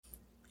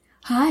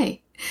Hi.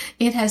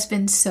 It has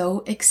been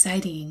so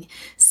exciting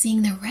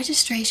seeing the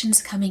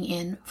registrations coming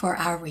in for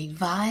our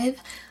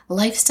Revive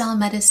Lifestyle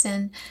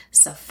Medicine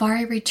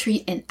Safari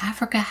Retreat in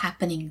Africa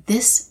happening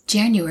this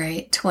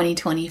January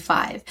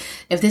 2025.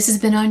 If this has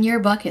been on your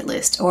bucket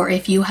list, or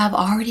if you have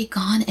already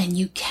gone and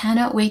you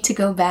cannot wait to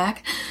go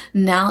back,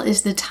 now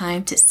is the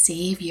time to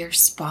save your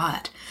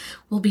spot.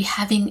 We'll be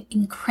having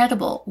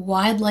incredible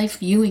wildlife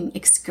viewing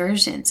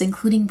excursions,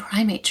 including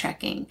primate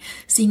trekking,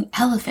 seeing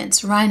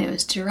elephants,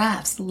 rhinos,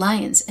 giraffes,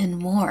 lions, and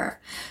more.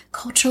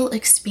 Cultural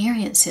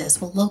experiences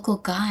with local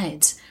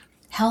guides,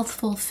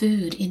 healthful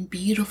food in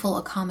beautiful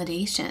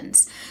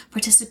accommodations,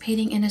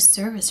 participating in a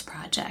service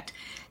project,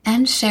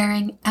 and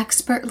sharing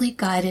expertly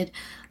guided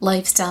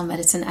lifestyle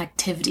medicine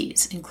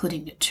activities,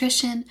 including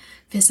nutrition,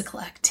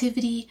 physical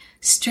activity,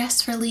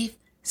 stress relief,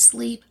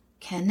 sleep,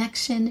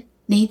 connection,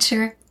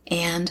 nature,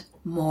 and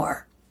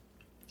more.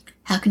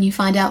 How can you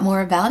find out more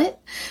about it?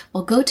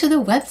 Well, go to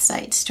the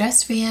website,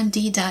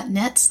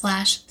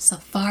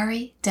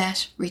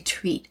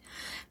 stressfreemd.net/safari-retreat.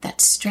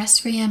 That's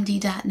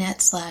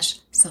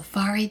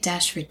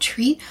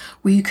stressfreemd.net/safari-retreat,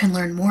 where you can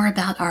learn more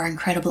about our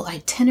incredible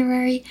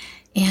itinerary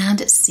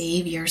and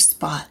save your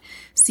spot.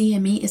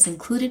 CME is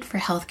included for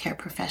healthcare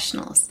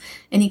professionals.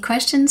 Any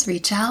questions,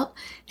 reach out,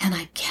 and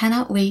I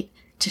cannot wait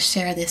to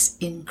share this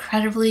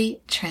incredibly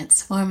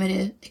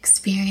transformative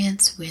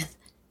experience with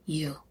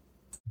you.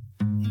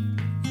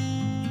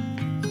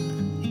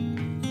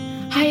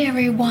 Hi,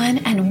 everyone,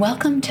 and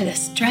welcome to the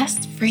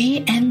Stress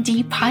Free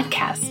MD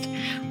podcast,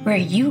 where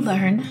you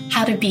learn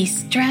how to be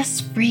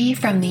stress-free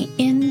from the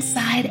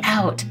inside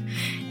out,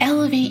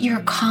 elevate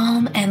your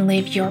calm, and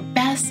live your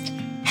best,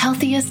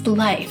 healthiest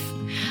life.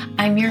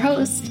 I'm your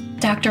host,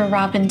 Dr.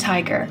 Robin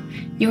Tiger,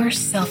 your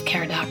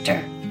self-care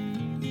doctor.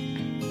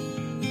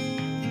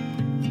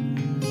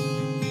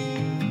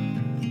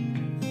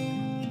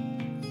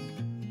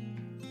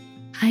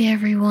 Hi,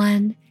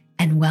 everyone,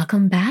 and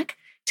welcome back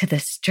to the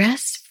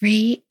Stress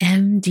Free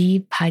MD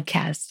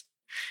podcast.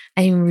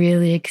 I am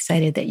really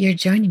excited that you're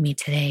joining me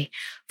today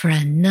for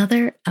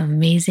another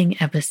amazing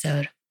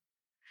episode.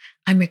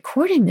 I'm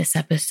recording this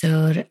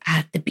episode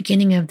at the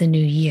beginning of the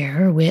new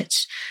year,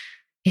 which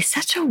is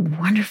such a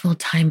wonderful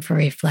time for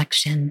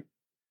reflection.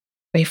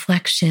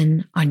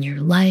 Reflection on your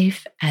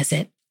life as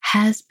it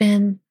has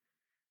been,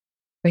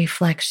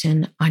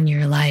 reflection on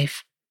your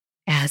life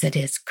as it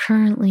is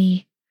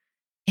currently,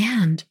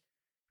 and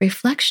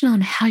reflection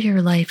on how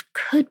your life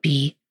could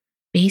be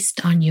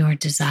based on your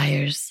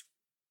desires.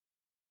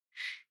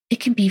 It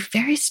can be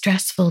very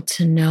stressful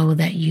to know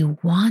that you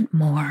want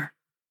more,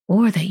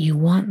 or that you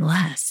want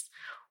less,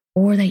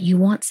 or that you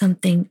want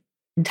something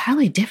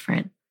entirely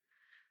different,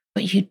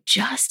 but you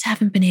just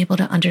haven't been able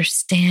to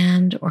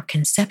understand or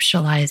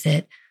conceptualize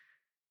it.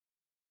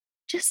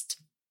 Just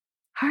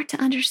hard to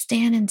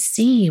understand and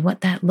see what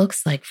that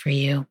looks like for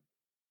you.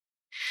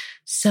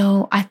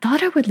 So I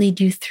thought I would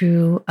lead you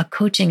through a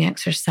coaching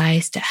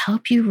exercise to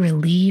help you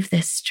relieve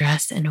this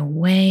stress in a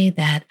way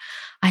that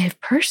I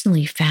have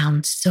personally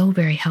found so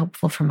very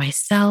helpful for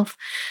myself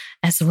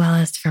as well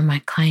as for my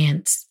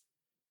clients.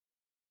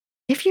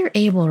 If you're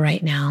able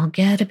right now,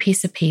 get a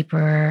piece of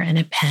paper and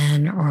a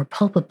pen or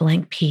pull up a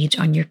blank page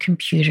on your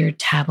computer,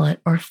 tablet,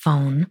 or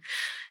phone.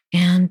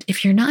 And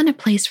if you're not in a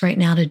place right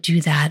now to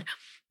do that,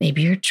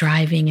 maybe you're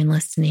driving and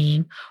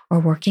listening or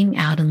working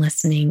out and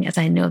listening, as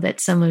I know that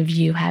some of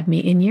you have me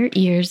in your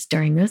ears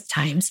during those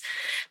times,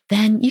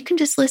 then you can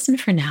just listen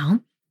for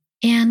now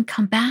and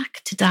come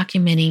back to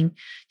documenting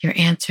your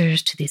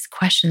answers to these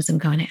questions I'm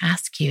going to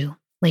ask you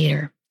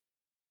later.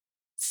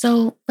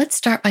 So let's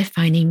start by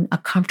finding a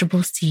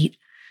comfortable seat,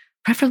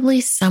 preferably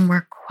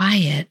somewhere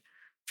quiet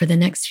for the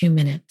next few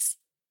minutes.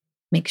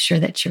 Make sure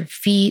that your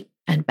feet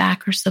and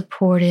back are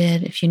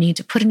supported. If you need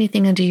to put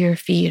anything under your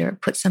feet or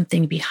put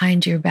something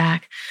behind your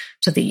back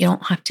so that you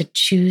don't have to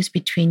choose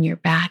between your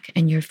back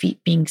and your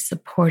feet being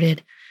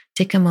supported,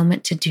 take a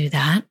moment to do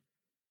that.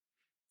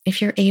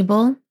 If you're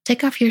able,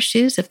 take off your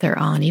shoes if they're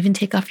on, even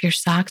take off your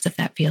socks if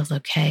that feels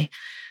okay,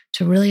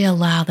 to really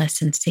allow the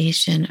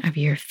sensation of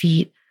your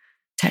feet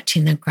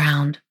touching the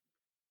ground.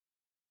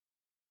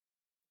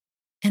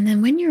 And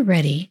then when you're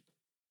ready,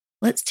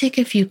 let's take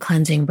a few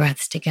cleansing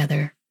breaths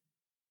together.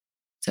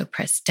 So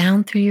press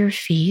down through your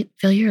feet,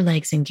 feel your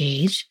legs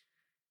engage.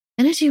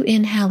 And as you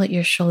inhale, let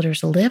your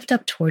shoulders lift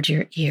up towards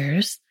your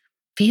ears.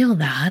 Feel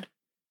that.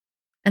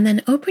 And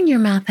then open your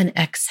mouth and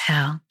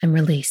exhale and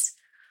release.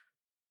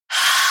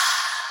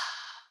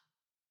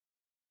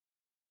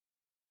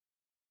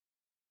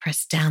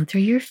 Press down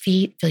through your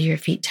feet, feel your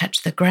feet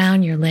touch the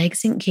ground, your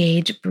legs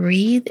engage.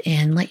 Breathe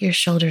in, let your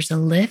shoulders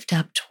lift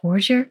up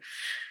towards your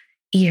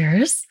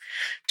ears.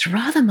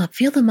 Draw them up,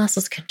 feel the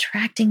muscles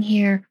contracting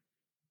here.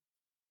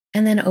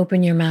 And then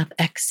open your mouth,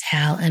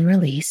 exhale, and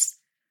release.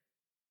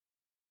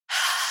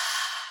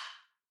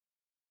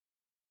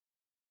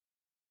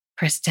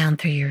 Press down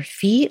through your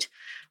feet,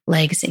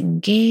 legs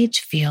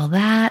engage, feel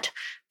that.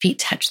 Feet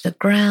touch the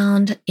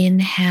ground,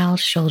 inhale,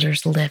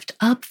 shoulders lift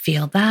up,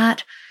 feel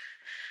that.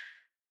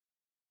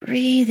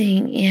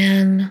 Breathing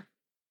in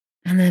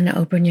And then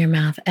open your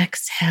mouth,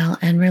 exhale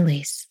and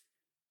release.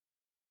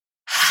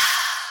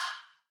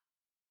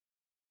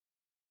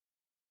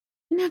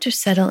 Now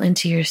just settle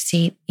into your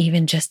seat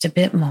even just a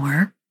bit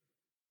more.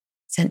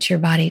 Sense your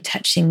body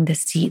touching the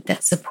seat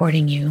that's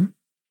supporting you.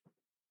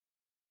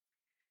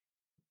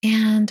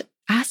 And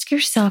ask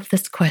yourself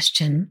this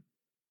question: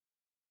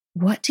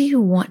 what do you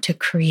want to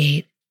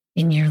create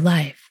in your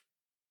life?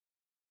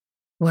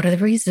 What are the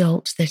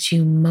results that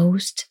you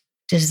most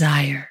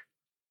desire?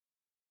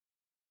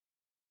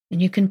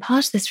 And you can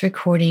pause this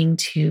recording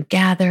to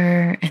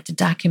gather and to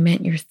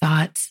document your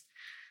thoughts,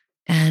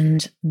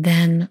 and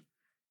then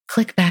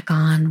click back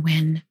on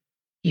when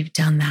you've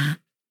done that.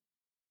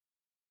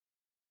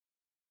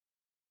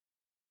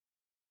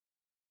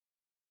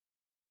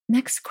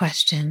 Next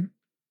question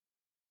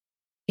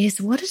is,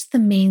 what is the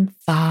main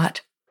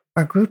thought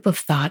or group of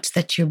thoughts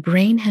that your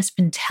brain has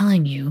been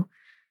telling you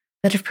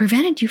that have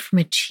prevented you from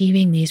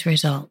achieving these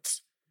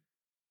results?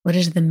 What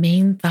is the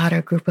main thought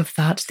or group of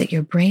thoughts that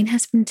your brain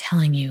has been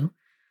telling you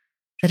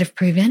that have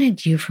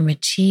prevented you from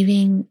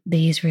achieving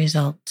these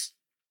results?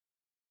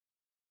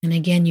 And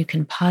again, you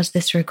can pause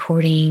this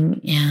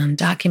recording and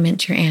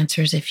document your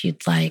answers if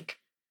you'd like.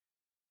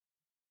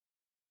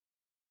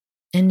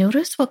 And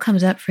notice what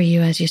comes up for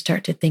you as you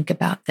start to think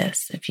about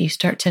this. If you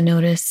start to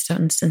notice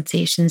certain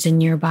sensations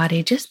in your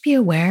body, just be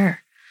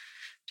aware.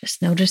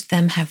 Just notice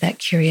them, have that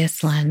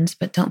curious lens,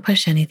 but don't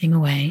push anything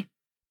away.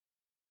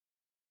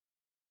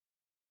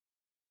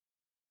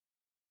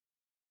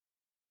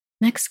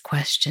 Next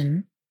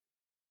question,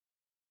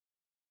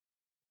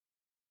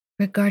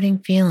 regarding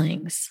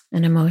feelings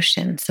and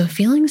emotions. So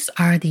feelings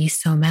are the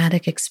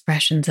somatic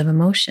expressions of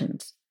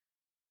emotions.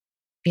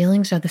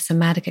 Feelings are the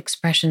somatic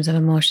expressions of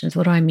emotions.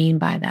 What do I mean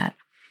by that?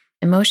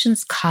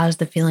 Emotions cause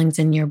the feelings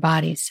in your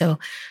body. So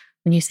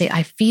when you say,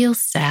 I feel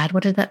sad,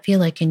 what does that feel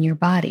like in your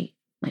body?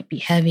 Might be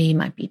heavy,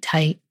 might be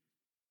tight.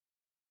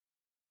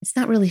 It's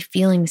not really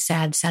feeling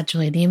sad, sad's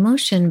really the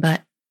emotion,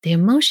 but the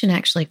emotion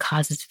actually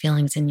causes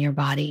feelings in your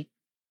body.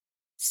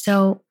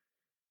 So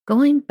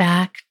going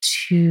back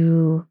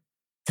to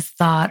the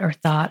thought or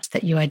thoughts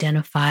that you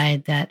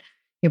identified that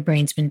your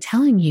brain's been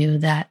telling you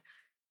that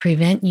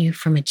prevent you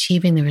from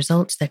achieving the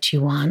results that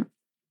you want.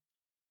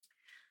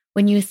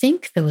 When you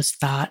think those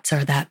thoughts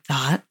or that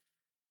thought,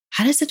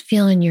 how does it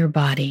feel in your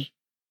body?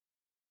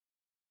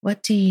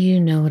 What do you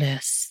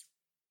notice?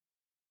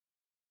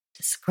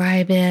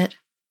 Describe it,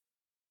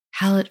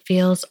 how it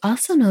feels.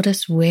 Also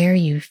notice where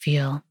you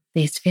feel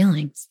these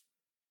feelings.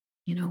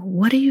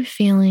 What are you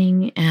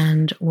feeling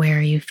and where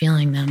are you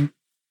feeling them?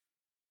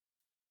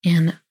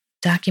 And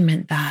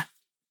document that.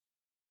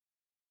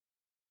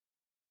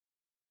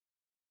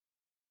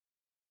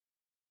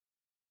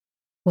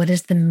 What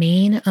is the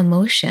main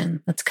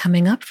emotion that's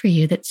coming up for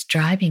you that's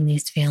driving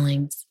these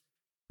feelings?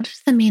 What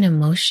is the main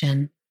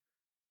emotion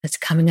that's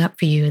coming up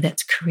for you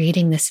that's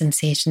creating the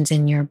sensations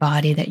in your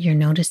body that you're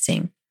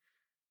noticing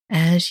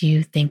as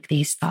you think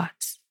these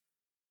thoughts?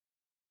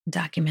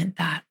 Document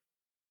that.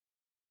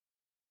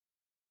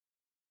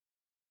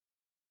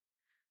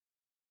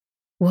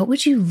 What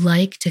would you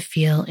like to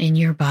feel in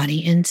your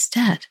body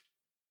instead?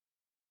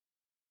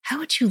 How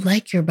would you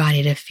like your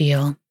body to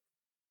feel?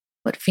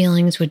 What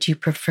feelings would you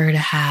prefer to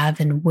have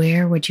and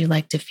where would you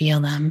like to feel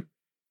them?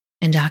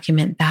 And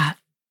document that.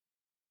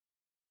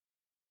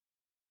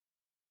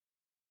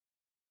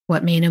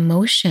 What main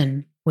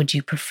emotion would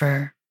you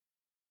prefer?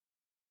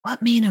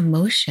 What main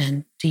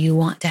emotion do you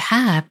want to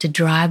have to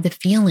drive the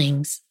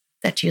feelings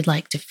that you'd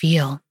like to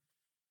feel?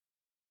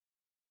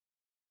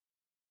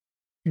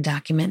 And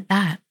document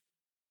that.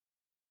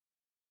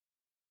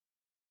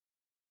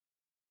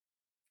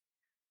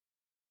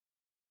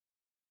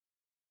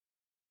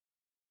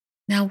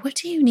 Now, what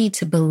do you need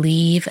to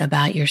believe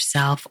about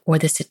yourself or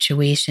the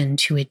situation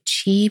to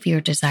achieve your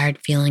desired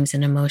feelings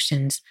and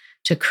emotions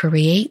to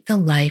create the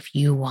life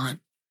you want?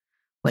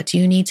 What do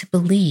you need to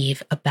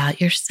believe about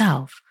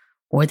yourself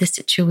or the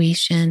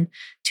situation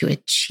to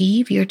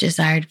achieve your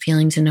desired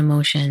feelings and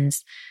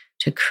emotions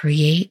to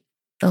create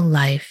the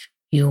life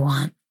you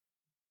want?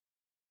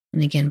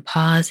 And again,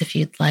 pause if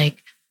you'd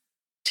like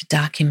to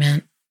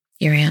document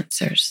your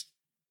answers.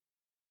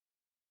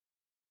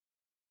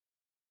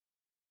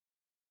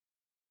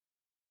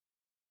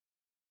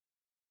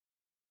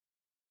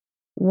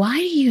 Why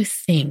do you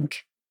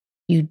think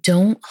you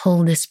don't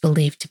hold this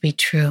belief to be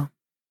true?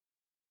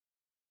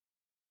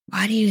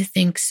 Why do you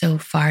think so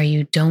far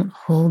you don't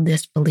hold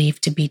this belief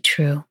to be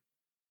true?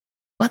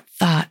 What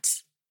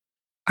thoughts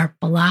are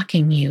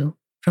blocking you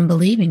from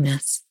believing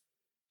this?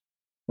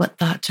 What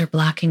thoughts are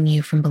blocking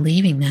you from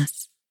believing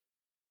this?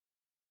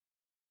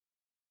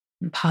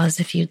 And pause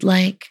if you'd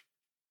like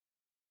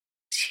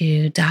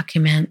to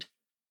document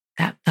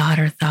that thought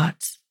or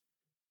thoughts.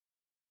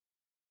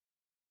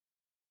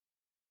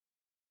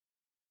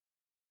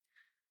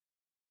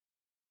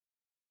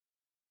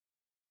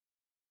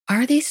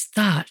 Are these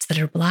thoughts that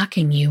are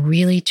blocking you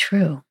really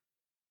true?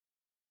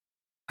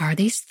 Are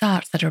these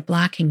thoughts that are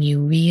blocking you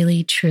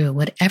really true?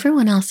 Would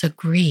everyone else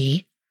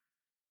agree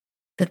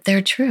that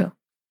they're true?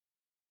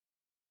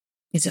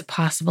 Is it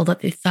possible that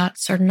the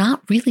thoughts are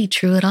not really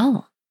true at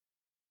all?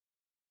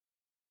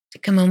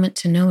 Take a moment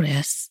to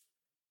notice,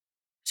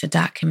 to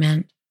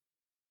document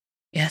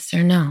yes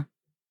or no.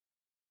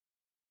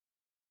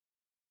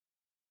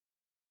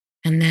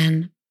 And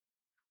then,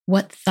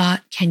 what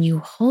thought can you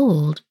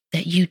hold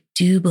that you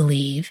do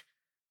believe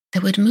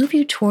that would move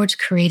you towards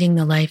creating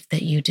the life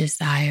that you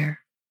desire?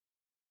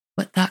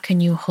 What thought can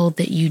you hold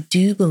that you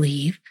do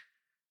believe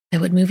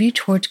that would move you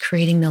towards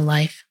creating the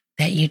life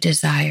that you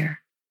desire?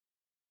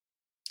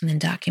 And then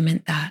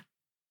document that.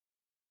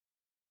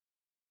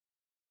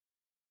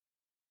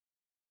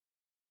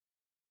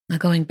 Now,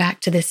 going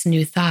back to this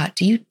new thought,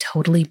 do you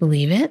totally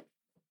believe it?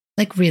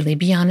 Like, really,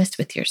 be honest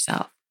with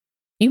yourself.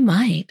 You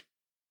might,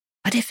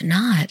 but if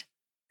not,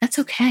 that's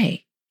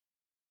okay.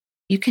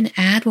 You can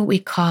add what we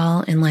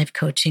call in life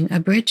coaching a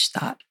bridge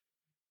thought.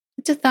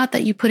 It's a thought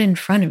that you put in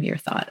front of your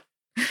thought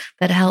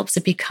that helps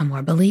it become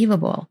more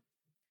believable.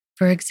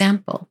 For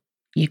example,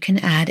 you can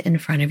add in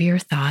front of your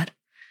thought,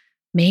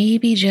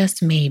 maybe,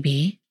 just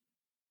maybe, ...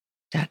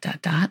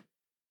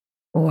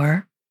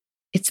 or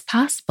it's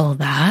possible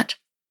that ...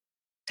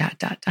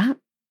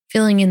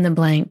 filling in the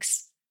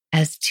blanks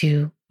as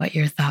to what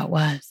your thought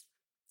was.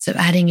 So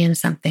adding in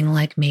something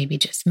like maybe,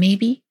 just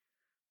maybe,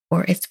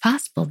 or it's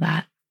possible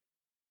that,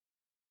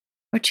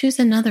 or choose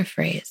another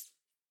phrase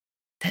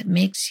that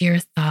makes your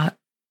thought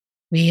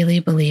really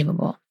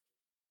believable.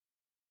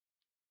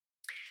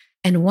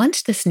 And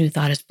once this new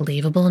thought is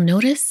believable,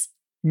 notice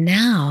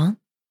now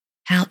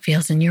how it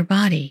feels in your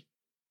body.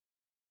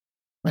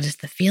 What is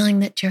the feeling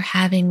that you're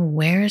having?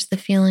 Where is the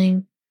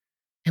feeling?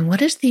 And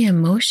what is the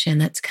emotion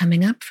that's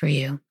coming up for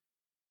you?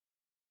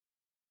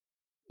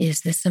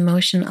 Is this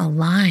emotion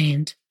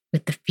aligned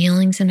with the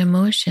feelings and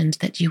emotions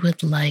that you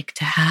would like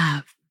to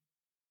have?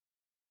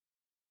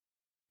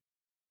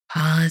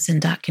 Pause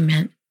and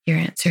document your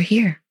answer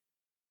here.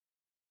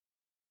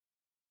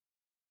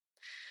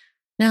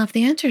 Now, if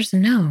the answer is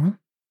no,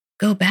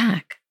 go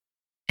back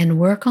and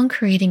work on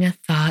creating a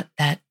thought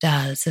that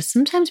does. So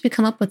sometimes we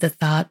come up with a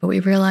thought, but we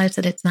realize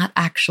that it's not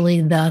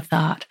actually the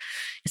thought.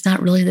 It's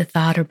not really the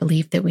thought or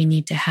belief that we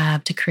need to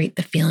have to create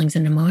the feelings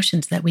and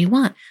emotions that we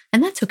want.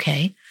 And that's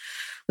okay.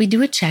 We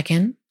do a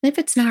check-in. If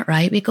it's not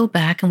right, we go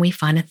back and we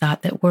find a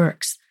thought that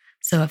works.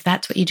 So if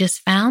that's what you just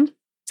found,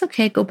 it's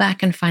okay. Go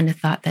back and find a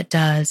thought that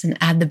does and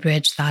add the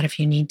bridge thought if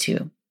you need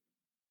to.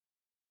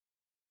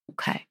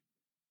 Okay.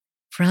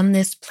 From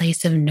this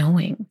place of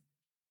knowing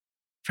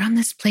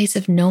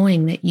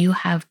that you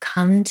have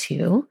come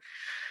to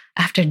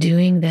after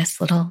doing this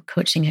little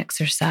coaching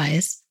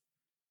exercise,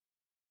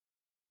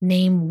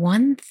 name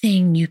one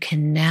thing you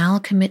can now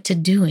commit to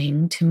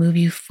doing to move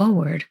you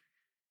forward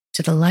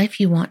to the life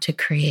you want to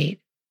create.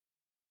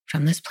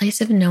 From this place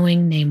of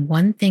knowing, name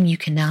one thing you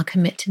can now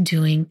commit to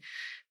doing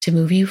to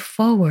move you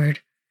forward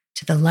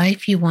to the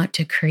life you want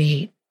to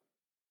create.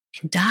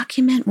 And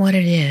document what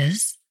it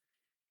is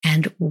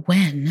and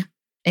when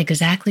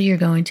exactly you're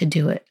going to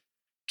do it.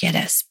 Get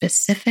as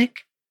specific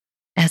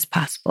as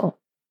possible.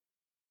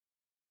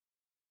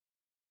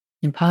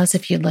 And pause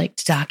if you'd like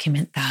to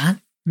document that,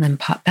 and then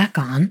pop back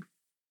on.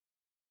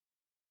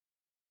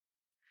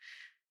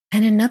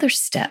 And another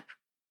step,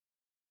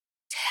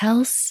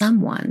 tell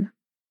someone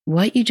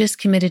what you just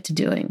committed to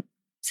doing.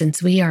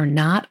 Since we are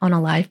not on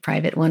a live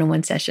private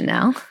one-on-one session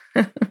now,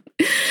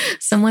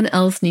 someone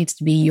else needs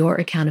to be your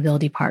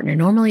accountability partner.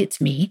 Normally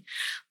it's me,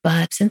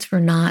 but since we're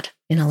not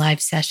in a live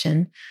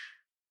session,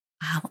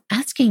 I'm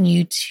asking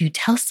you to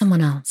tell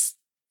someone else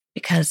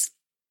because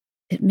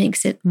it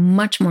makes it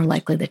much more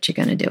likely that you're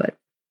going to do it.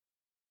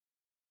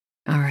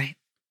 All right.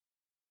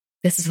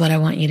 This is what I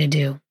want you to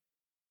do.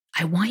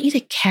 I want you to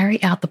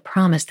carry out the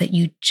promise that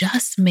you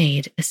just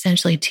made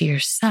essentially to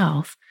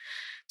yourself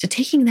to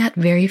taking that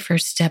very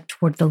first step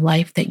toward the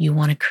life that you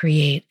want to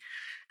create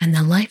and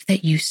the life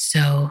that you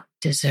so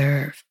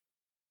deserve.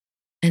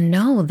 And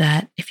know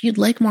that if you'd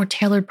like more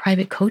tailored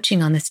private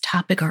coaching on this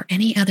topic or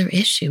any other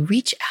issue,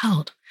 reach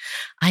out.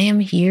 I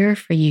am here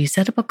for you.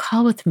 Set up a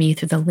call with me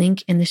through the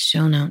link in the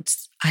show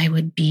notes. I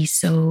would be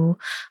so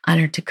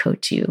honored to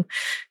coach you,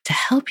 to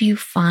help you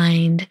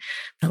find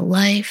the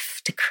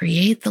life, to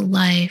create the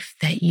life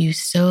that you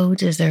so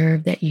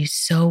deserve, that you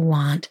so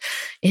want.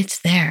 It's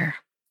there.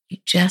 You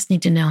just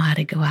need to know how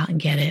to go out and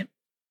get it.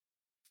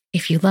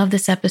 If you love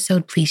this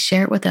episode, please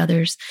share it with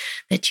others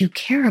that you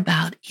care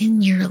about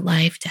in your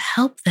life to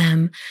help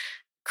them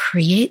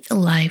create the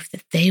life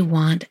that they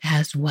want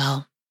as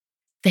well.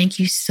 Thank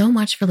you so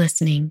much for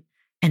listening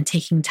and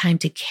taking time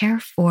to care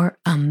for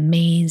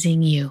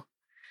amazing you.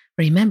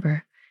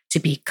 Remember to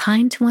be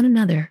kind to one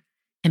another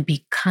and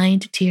be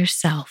kind to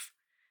yourself.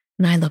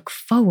 And I look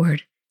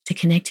forward to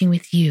connecting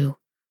with you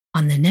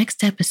on the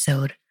next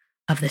episode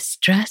of the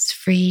Stress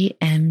Free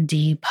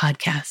MD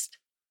podcast.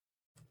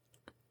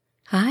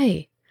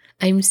 Hi,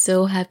 I'm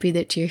so happy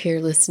that you're here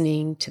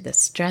listening to the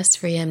Stress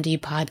Free MD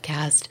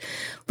podcast,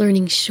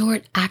 learning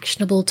short,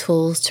 actionable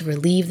tools to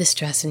relieve the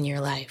stress in your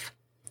life.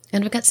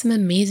 And I've got some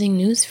amazing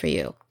news for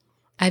you.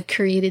 I've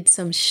created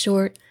some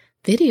short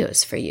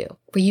videos for you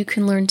where you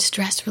can learn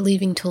stress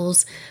relieving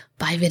tools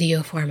by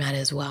video format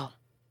as well.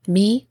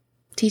 Me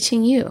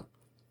teaching you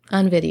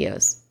on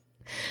videos.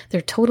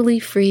 They're totally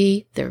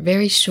free. They're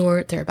very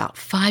short. They're about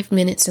 5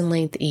 minutes in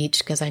length each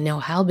because I know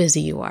how busy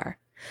you are.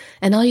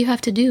 And all you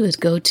have to do is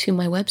go to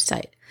my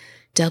website,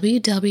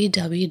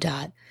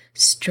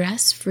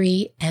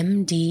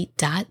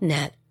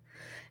 www.stressfreemd.net.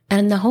 And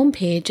on the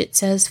homepage, it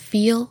says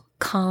Feel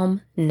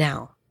Calm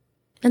Now.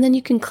 And then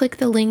you can click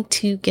the link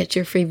to get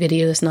your free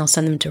videos, and I'll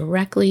send them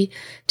directly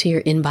to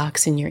your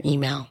inbox in your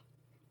email.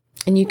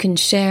 And you can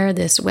share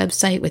this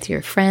website with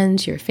your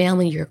friends, your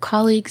family, your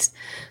colleagues,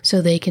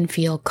 so they can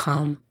feel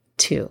calm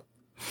too.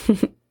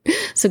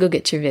 So go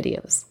get your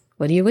videos.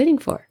 What are you waiting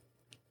for?